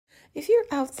If you're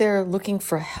out there looking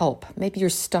for help, maybe you're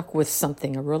stuck with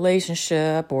something, a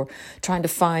relationship, or trying to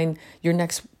find your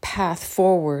next path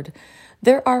forward,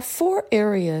 there are 4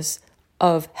 areas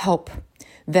of help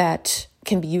that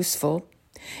can be useful.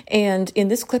 And in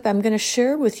this clip, I'm going to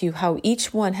share with you how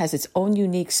each one has its own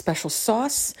unique special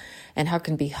sauce and how it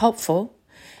can be helpful,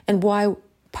 and why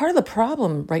part of the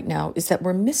problem right now is that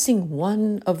we're missing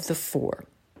one of the 4.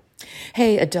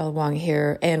 Hey, Adele Wong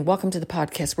here, and welcome to the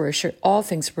podcast where I share all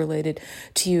things related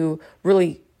to you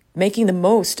really making the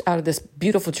most out of this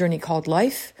beautiful journey called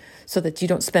life so that you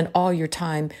don't spend all your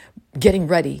time getting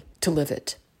ready to live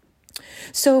it.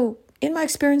 So, in my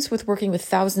experience with working with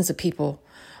thousands of people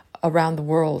around the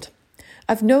world,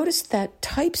 I've noticed that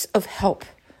types of help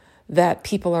that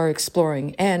people are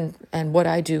exploring and what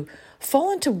I do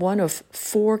fall into one of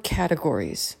 4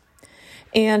 categories.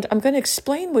 And I'm going to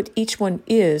explain what each one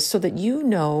is so that you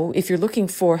know, if you're looking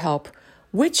for help,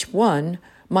 which one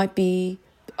might be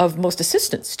of most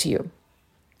assistance to you.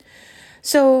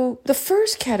 So the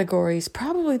first category is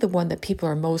probably the one that people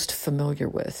are most familiar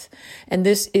with. And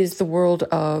this is the world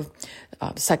of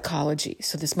psychology.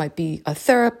 So this might be a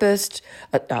therapist,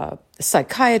 a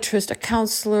psychiatrist, a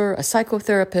counselor, a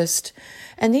psychotherapist.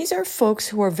 And these are folks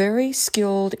who are very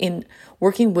skilled in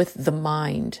working with the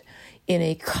mind in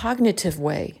a cognitive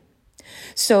way.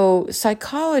 So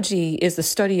psychology is the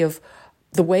study of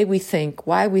the way we think,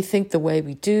 why we think the way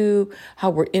we do,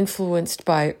 how we're influenced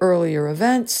by earlier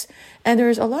events. And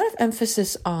there's a lot of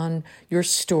emphasis on your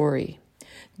story,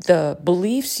 the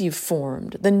beliefs you've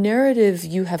formed, the narrative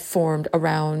you have formed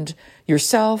around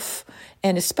yourself,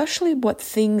 and especially what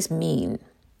things mean.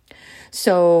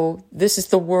 So this is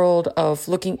the world of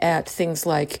looking at things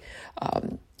like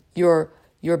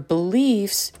your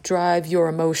beliefs drive your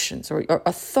emotions, or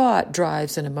a thought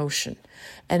drives an emotion.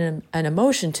 And an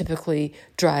emotion typically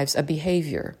drives a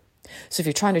behavior. So if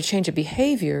you're trying to change a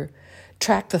behavior,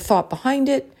 track the thought behind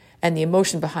it and the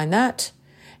emotion behind that.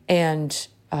 And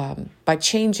by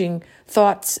changing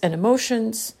thoughts and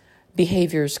emotions,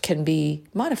 behaviors can be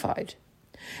modified.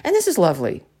 And this is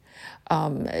lovely.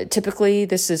 Typically,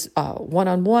 this is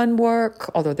one-on-one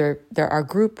work, although there are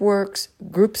groups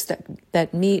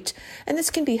that meet, and this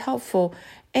can be helpful.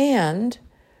 And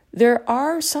there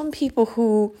are some people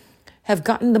who have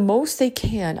gotten the most they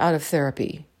can out of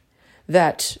therapy,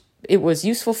 that it was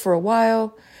useful for a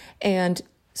while, and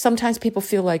sometimes people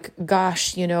feel like,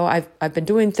 gosh, I've been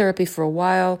doing therapy for a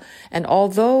while, and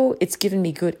although it's given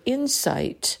me good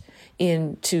insight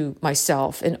into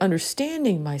myself and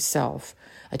understanding myself,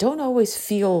 I don't always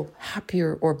feel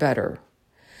happier or better.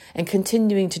 And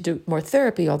continuing to do more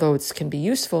therapy, although it can be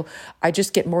useful, I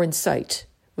just get more insight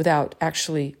without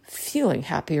actually feeling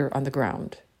happier on the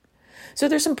ground. So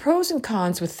there's some pros and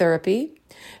cons with therapy.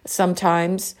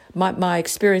 Sometimes my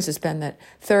experience has been that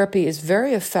therapy is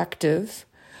very effective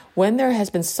when there has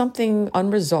been something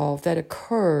unresolved that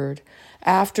occurred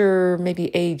after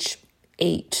maybe age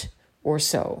 8 or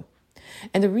so.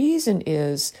 And the reason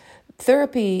is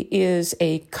therapy is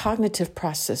a cognitive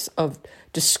process of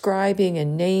describing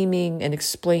and naming and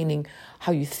explaining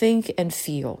how you think and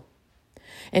feel.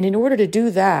 And in order to do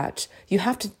that, you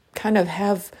have to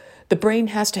the brain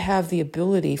has to have the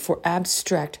ability for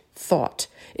abstract thought.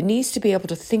 It needs to be able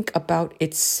to think about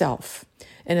itself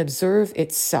and observe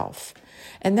itself.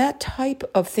 And that type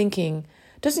of thinking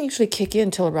doesn't usually kick in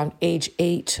till around age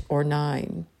 8 or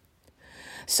 9.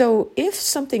 So if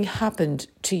something happened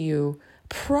to you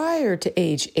prior to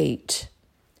age 8,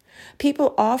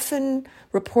 people often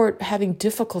report having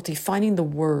difficulty finding the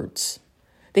words.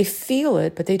 They feel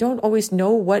it, but they don't always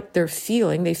know what they're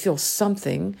feeling. They feel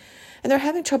something, and they're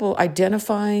having trouble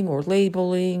identifying or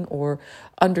labeling or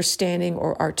understanding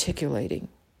or articulating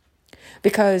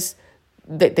because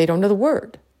they don't know the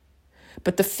word.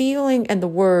 But the feeling and the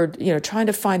word, trying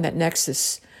to find that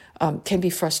nexus can be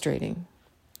frustrating.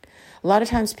 A lot of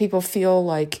times people feel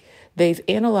like they've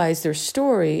analyzed their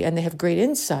story and they have great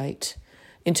insight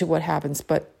into what happens,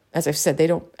 but as I've said, they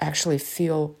don't actually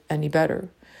feel any better.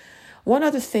 One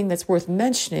other thing that's worth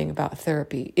mentioning about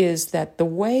therapy is that the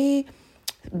way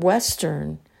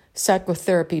Western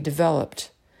psychotherapy developed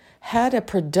had a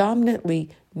predominantly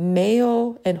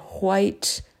male and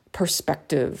white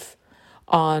perspective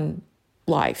on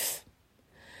life.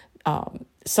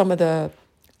 Some of the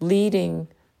leading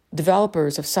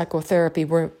developers of psychotherapy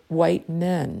were white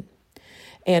men.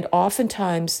 And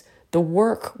oftentimes the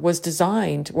work was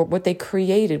designed, what they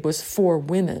created was for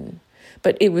women.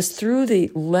 But it was through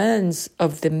the lens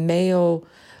of the male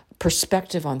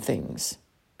perspective on things.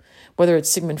 Whether it's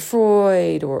Sigmund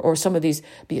Freud or some of these,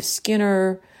 B.F.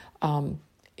 Skinner,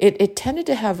 it tended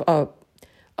to have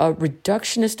a a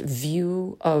reductionist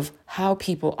view of how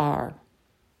people are.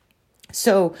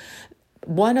 So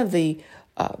one of the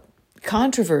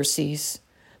controversies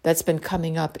that's been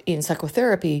coming up in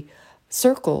psychotherapy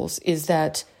circles is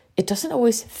that it doesn't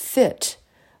always fit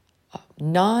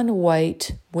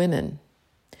non-white women,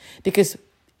 because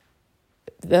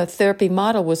the therapy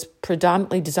model was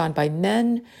predominantly designed by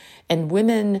men, and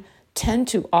women tend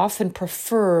to often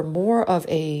prefer more of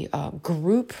a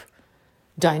group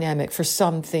dynamic for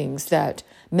some things that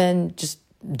men just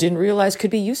didn't realize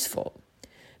could be useful.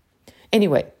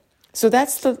 Anyway, so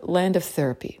that's the land of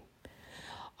therapy.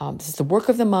 This is the work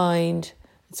of the mind.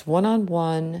 It's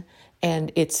one-on-one,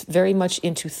 and it's very much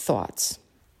into thoughts.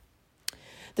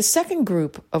 The second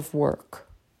group of work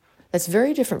that's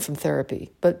very different from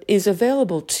therapy, but is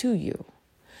available to you.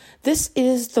 This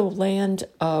is the land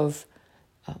of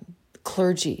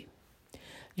clergy.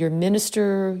 Your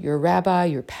minister, your rabbi,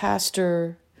 your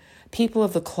pastor, people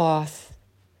of the cloth.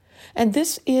 And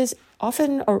this is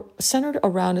often centered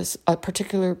around a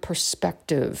particular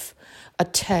perspective, a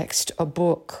text, a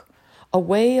book, a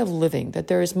way of living, that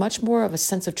there is much more of a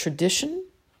sense of tradition,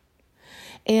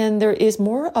 and there is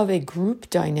more of a group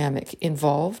dynamic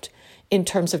involved in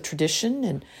terms of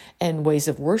tradition and ways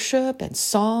of worship and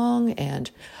song,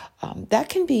 and that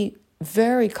can be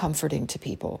very comforting to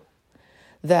people,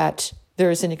 that there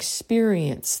is an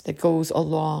experience that goes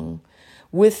along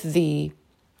with the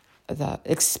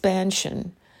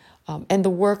expansion, and the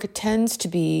work tends to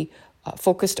be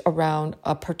focused around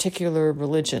a particular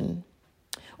religion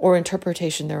or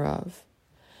interpretation thereof.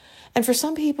 And for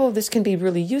some people, this can be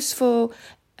really useful.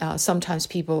 Sometimes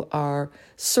people are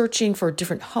searching for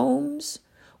different homes,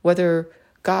 whether,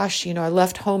 I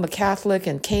left home a Catholic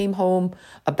and came home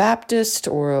a Baptist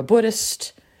or a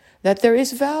Buddhist, that there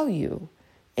is value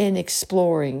in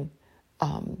exploring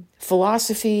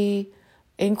philosophy,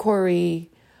 inquiry,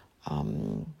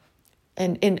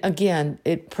 and again,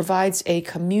 it provides a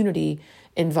community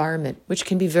environment, which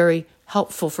can be very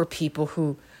helpful for people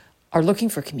who are looking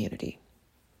for community.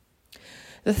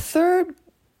 The third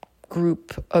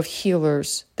group of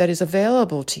healers that is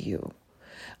available to you,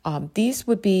 these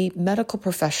would be medical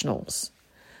professionals,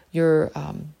 your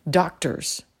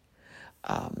doctors.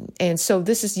 And so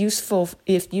this is useful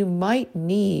if you might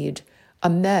need a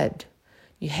med.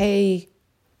 Hey,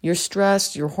 you're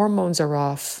stressed, your hormones are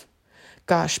off.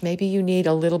 Gosh, maybe you need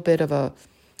a little bit of a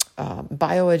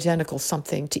bioidentical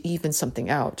something to even something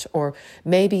out. Or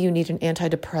maybe you need an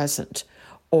antidepressant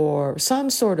or some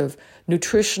sort of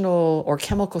nutritional or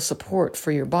chemical support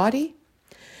for your body.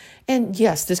 And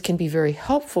yes, this can be very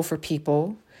helpful for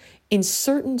people in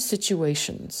certain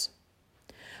situations.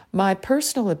 My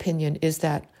personal opinion is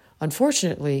that,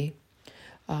 unfortunately,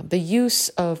 the use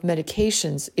of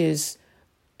medications is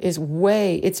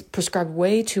it's prescribed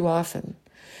way too often.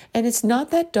 And it's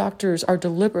not that doctors are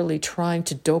deliberately trying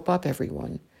to dope up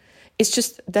everyone. It's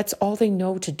just that's all they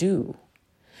know to do.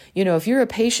 If you're a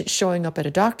patient showing up at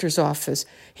a doctor's office,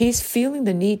 he's feeling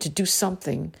the need to do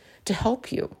something to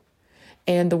help you.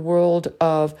 And the world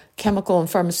of chemical and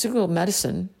pharmaceutical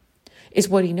medicine is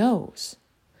what he knows.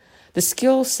 The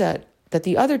skill set that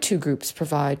the other two groups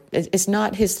provide is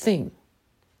not his thing.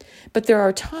 But there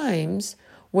are times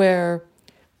where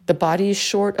the body is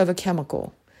short of a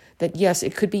chemical that, yes,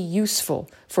 it could be useful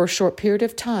for a short period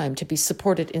of time to be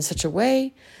supported in such a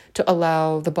way to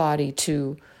allow the body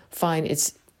to find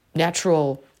its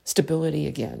natural stability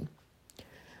again.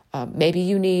 Maybe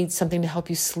you need something to help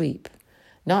you sleep.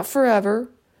 Not forever,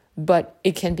 but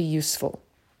it can be useful.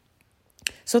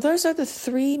 So those are the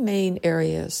three main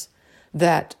areas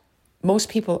that most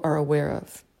people are aware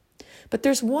of. But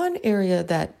there's one area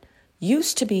that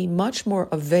used to be much more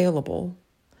available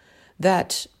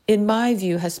that, in my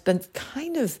view, has been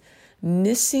kind of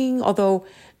missing, although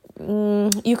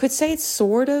you could say it's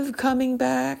sort of coming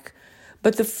back.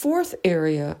 But the fourth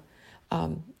area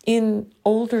in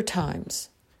older times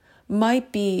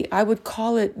might be, I would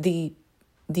call it the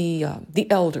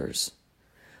elders,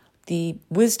 the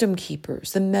wisdom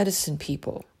keepers, the medicine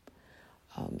people.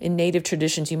 In native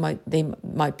traditions, they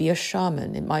might be a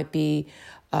shaman. It might be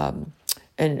a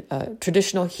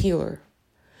traditional healer.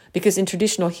 Because in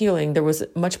traditional healing, there was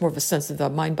much more of a sense that the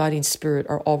mind, body, and spirit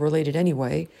are all related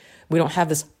anyway. We don't have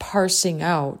this parsing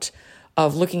out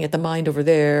of looking at the mind over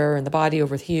there and the body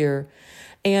over here.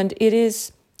 And it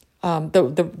is,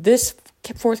 this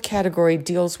fourth category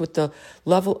deals with the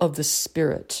level of the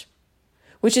spirit,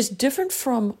 which is different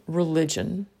from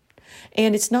religion.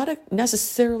 And it's not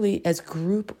necessarily as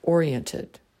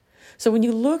group-oriented. So when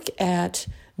you look at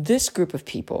this group of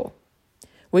people,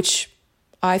 which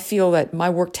I feel that my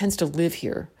work tends to live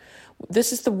here,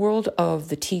 this is the world of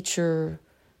the teacher,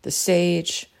 the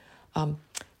sage. Um,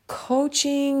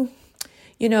 Coaching,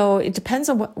 it depends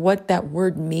on what that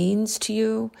word means to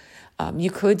you.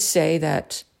 You could say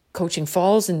that coaching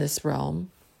falls in this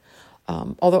realm.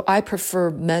 Although I prefer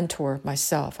mentor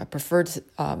myself. I prefer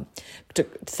to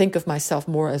think of myself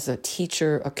more as a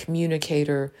teacher, a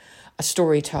communicator, a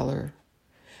storyteller.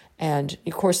 And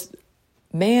of course,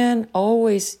 man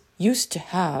always used to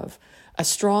have a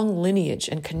strong lineage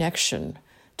and connection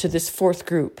to this fourth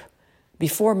group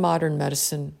before modern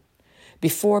medicine,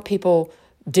 before people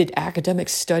did academic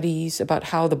studies about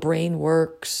how the brain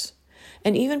works,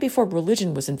 and even before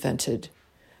religion was invented.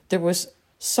 There was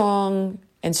song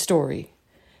and story,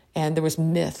 and there was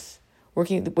myth,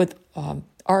 working with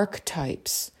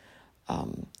archetypes,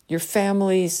 your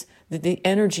family's, the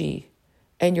energy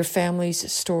and your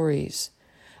family's stories.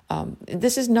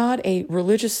 This is not a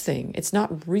religious thing. It's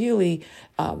not really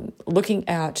looking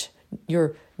at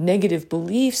your negative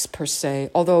beliefs per se,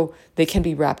 although they can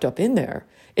be wrapped up in there.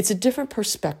 It's a different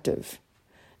perspective.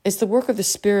 It's the work of the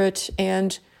spirit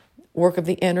and work of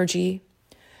the energy.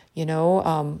 A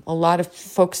lot of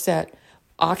folks that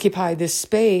occupy this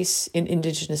space in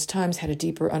indigenous times had a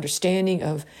deeper understanding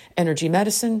of energy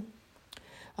medicine.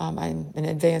 I'm an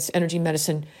advanced energy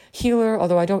medicine healer,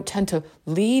 although I don't tend to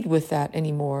lead with that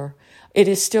anymore. It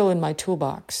is still in my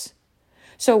toolbox.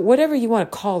 So whatever you want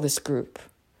to call this group,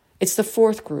 it's the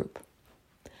fourth group.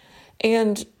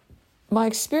 And my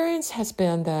experience has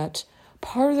been that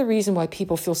part of the reason why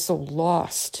people feel so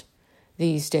lost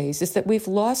these days is that we've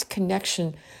lost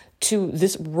connection to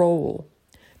this role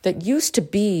that used to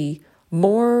be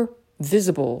more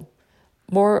visible,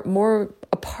 more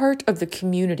a part of the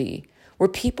community, where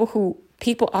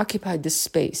people occupied this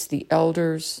space, the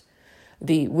elders,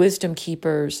 the wisdom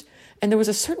keepers, and there was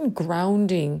a certain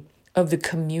grounding of the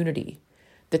community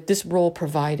that this role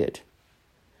provided.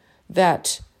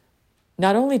 That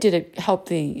not only did it help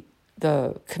the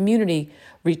community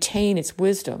retain its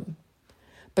wisdom,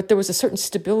 but there was a certain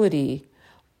stability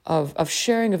of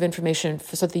sharing of information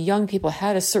so that the young people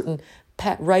had a certain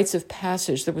rites of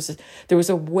passage. There was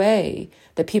a way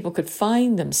that people could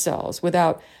find themselves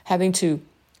without having to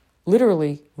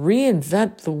literally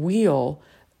reinvent the wheel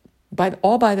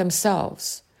all by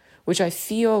themselves, which I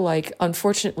feel like,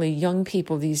 unfortunately, young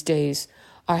people these days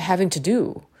are having to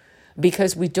do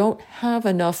because we don't have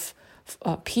enough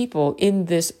people in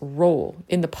this role,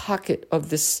 in the pocket of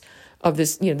this,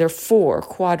 there are 4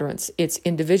 quadrants. It's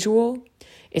individual.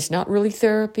 It's not really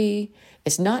therapy.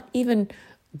 It's not even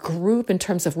group in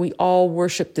terms of we all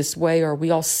worship this way or we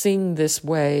all sing this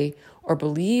way or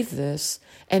believe this.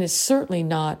 And it's certainly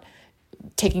not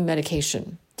taking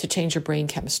medication to change your brain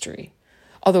chemistry.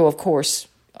 Although, of course,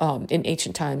 in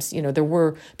ancient times, there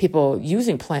were people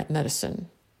using plant medicine.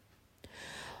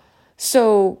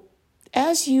 So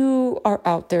as you are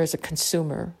out there as a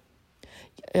consumer,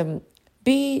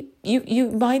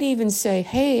 you might even say,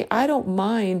 hey, I don't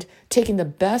mind taking the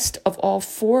best of all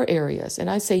 4 areas. And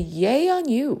I say, yay on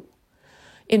you.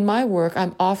 In my work,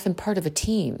 I'm often part of a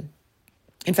team.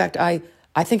 In fact, I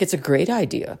think it's a great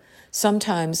idea.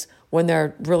 Sometimes when there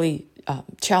are really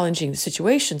challenging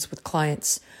situations with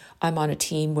clients, I'm on a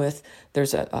team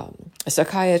there's a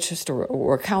psychiatrist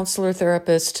or a counselor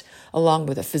therapist, along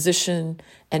with a physician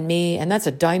and me, and that's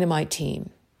a dynamite team.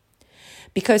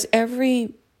 Because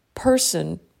every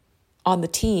person on the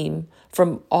team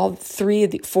from all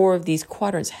 4 of these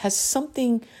quadrants has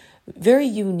something very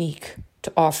unique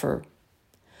to offer.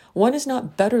 One is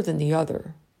not better than the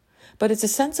other, but it's a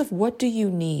sense of what do you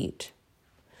need.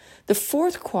 The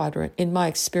 4th quadrant, in my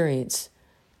experience,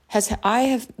 I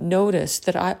have noticed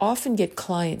that I often get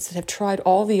clients that have tried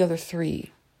all the other 3.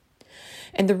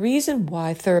 And the reason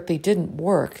why therapy didn't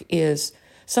work is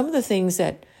some of the things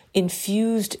that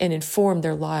infused and informed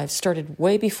their lives started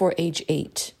way before age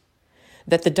 8,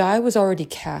 that the die was already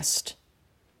cast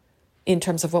in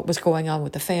terms of what was going on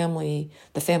with the family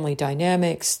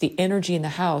dynamics, the energy in the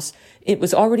house. It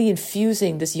was already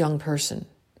infusing this young person.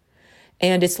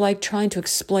 And it's like trying to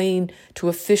explain to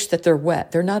a fish that they're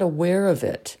wet. They're not aware of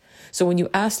it. So when you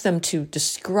ask them to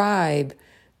describe,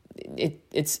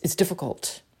 it's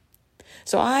difficult.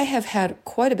 So I have had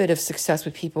quite a bit of success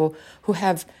with people who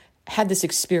have had this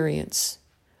experience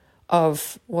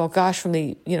of, well, gosh, from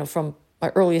my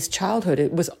earliest childhood,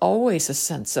 it was always a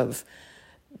sense of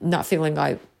not feeling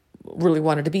I really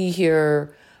wanted to be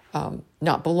here,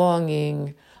 not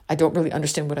belonging. I don't really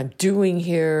understand what I'm doing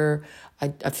here.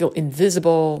 I feel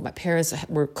invisible. My parents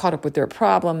were caught up with their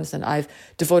problems, and I've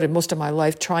devoted most of my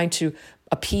life trying to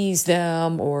appease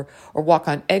them or walk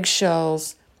on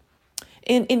eggshells.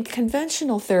 In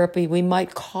conventional therapy, we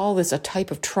might call this a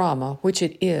type of trauma, which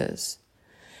it is.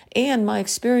 And my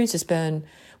experience has been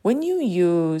when you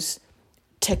use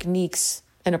techniques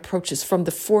and approaches from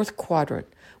the fourth quadrant,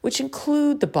 which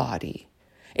include the body,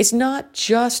 it's not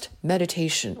just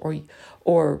meditation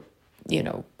or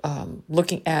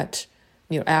looking at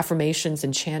affirmations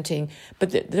and chanting,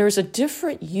 but there's a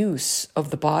different use of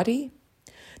the body.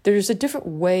 There's a different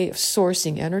way of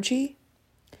sourcing energy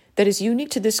that is unique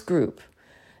to this group.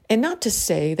 And not to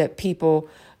say that people,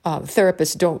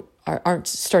 therapists aren't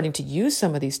starting to use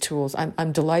some of these tools.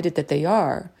 I'm delighted that they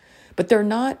are, but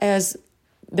the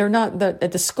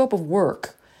scope of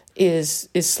work is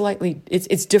slightly,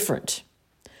 it's different.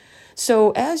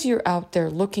 So as you're out there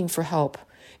looking for help,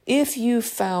 if you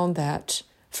found that,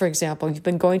 for example, you've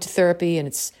been going to therapy and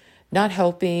it's not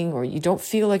helping, or you don't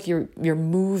feel like you're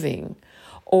moving,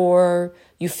 or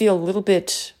you feel a little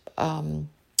bit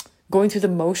going through the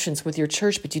motions with your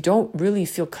church, but you don't really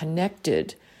feel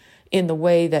connected in the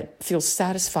way that feels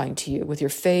satisfying to you with your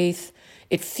faith.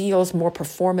 It feels more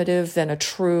performative than a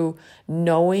true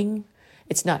knowing.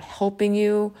 It's not helping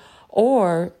you.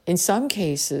 Or in some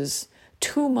cases,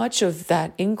 too much of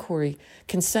that inquiry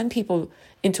can send people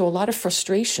into a lot of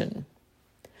frustration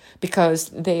because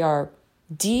they're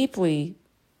deeply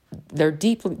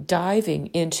diving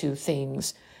into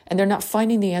things and they're not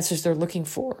finding the answers they're looking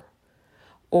for.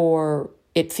 Or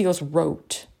it feels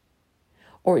rote,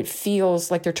 or it feels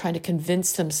like they're trying to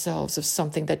convince themselves of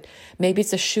something that maybe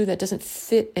it's a shoe that doesn't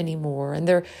fit anymore, and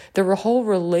their whole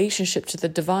relationship to the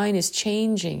divine is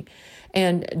changing,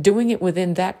 and doing it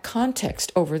within that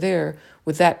context over there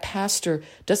with that pastor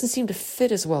doesn't seem to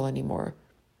fit as well anymore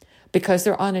because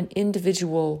they're on an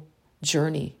individual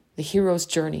journey, the hero's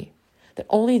journey, that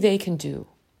only they can do.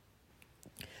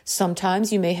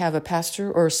 Sometimes you may have a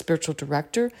pastor or a spiritual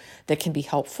director that can be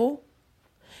helpful.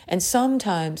 And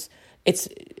sometimes it's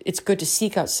good to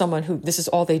seek out someone who this is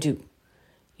all they do.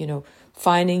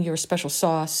 Finding your special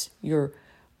sauce, your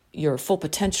full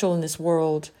potential in this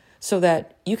world, so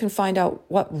that you can find out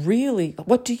what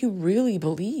do you really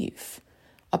believe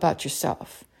about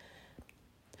yourself.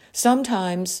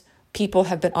 Sometimes people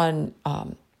have been on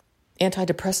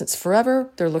antidepressants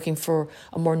forever. They're looking for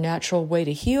a more natural way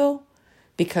to heal.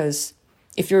 Because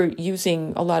if you're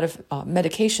using a lot of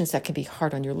medications, that can be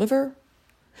hard on your liver.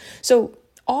 So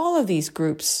all of these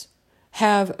groups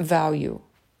have value.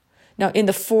 Now, in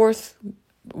the fourth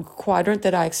quadrant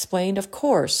that I explained, of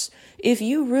course, if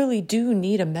you really do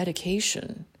need a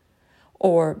medication,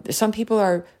 or some people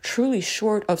are truly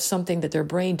short of something that their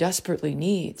brain desperately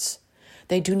needs,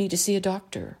 they do need to see a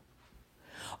doctor.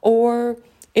 Or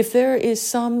if there is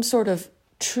some sort of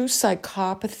true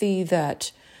psychopathy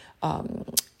that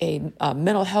a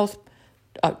mental health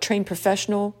trained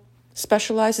professional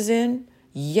specializes in,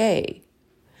 yay.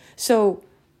 So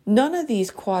none of these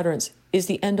quadrants is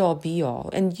the end-all be-all,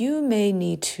 and you may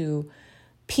need to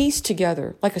piece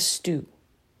together, like a stew,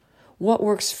 what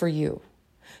works for you.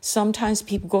 Sometimes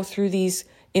people go through these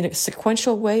in a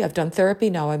sequential way. I've done therapy.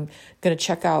 Now I'm going to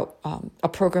check out a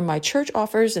program my church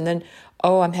offers, and then,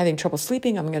 I'm having trouble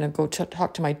sleeping. I'm going to go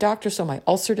talk to my doctor so my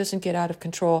ulcer doesn't get out of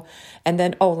control. And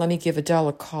then, let me give Adele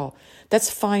a call.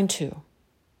 That's fine too.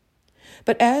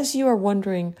 But as you are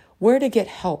wondering where to get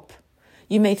help,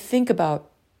 you may think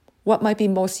about what might be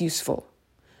most useful.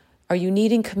 Are you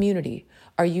needing community?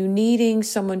 Are you needing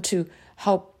someone to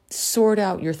help sort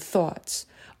out your thoughts?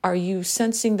 Are you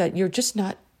sensing that you're just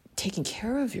not taking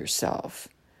care of yourself?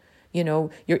 Your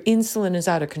insulin is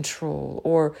out of control,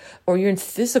 or you're in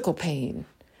physical pain,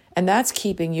 and that's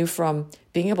keeping you from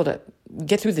being able to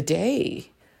get through the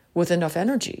day with enough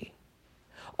energy.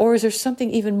 Or is there something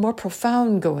even more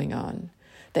profound going on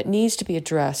that needs to be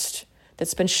addressed,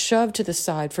 that's been shoved to the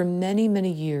side for many,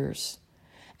 many years,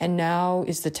 and now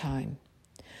is the time?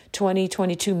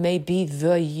 2022 may be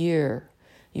the year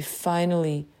you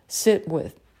finally sit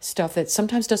with stuff that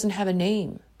sometimes doesn't have a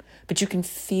name, but you can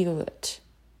feel it.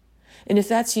 And if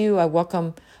that's you, I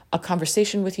welcome a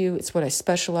conversation with you. It's what I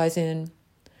specialize in.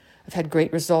 I've had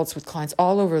great results with clients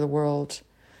all over the world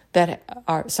that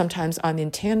are sometimes I'm in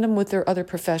tandem with their other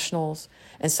professionals,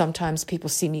 and sometimes people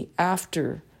see me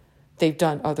after they've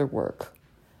done other work.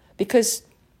 Because,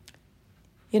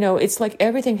 it's like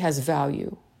everything has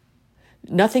value.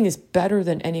 Nothing is better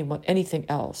than anything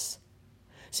else.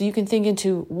 So you can think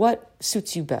into what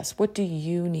suits you best. What do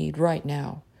you need right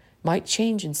now? Might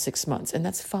change in 6 months, and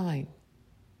that's fine.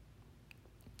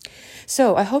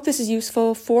 So I hope this is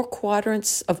useful. 4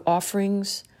 quadrants of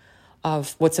offerings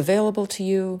of what's available to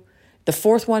you. The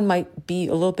fourth one might be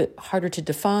a little bit harder to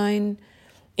define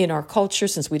in our culture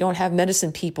since we don't have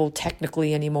medicine people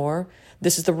technically anymore.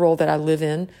 This is the role that I live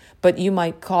in, but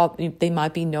they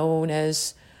might be known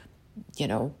as,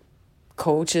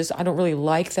 coaches. I don't really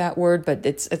like that word, but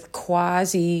it's a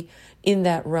quasi in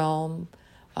that realm.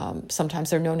 Sometimes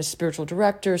they're known as spiritual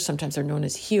directors. Sometimes they're known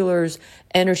as healers,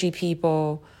 energy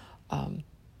people.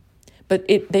 But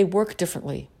they work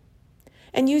differently.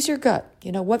 And use your gut.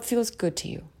 What feels good to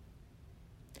you.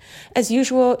 As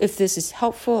usual, if this is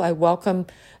helpful, I welcome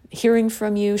hearing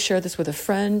from you. Share this with a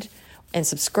friend and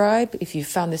subscribe. If you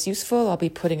found this useful, I'll be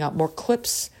putting out more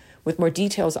clips with more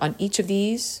details on each of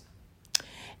these.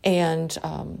 And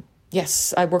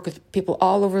yes, I work with people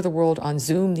all over the world on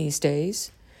Zoom these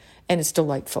days, and it's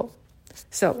delightful.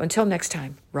 So until next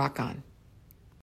time, rock on.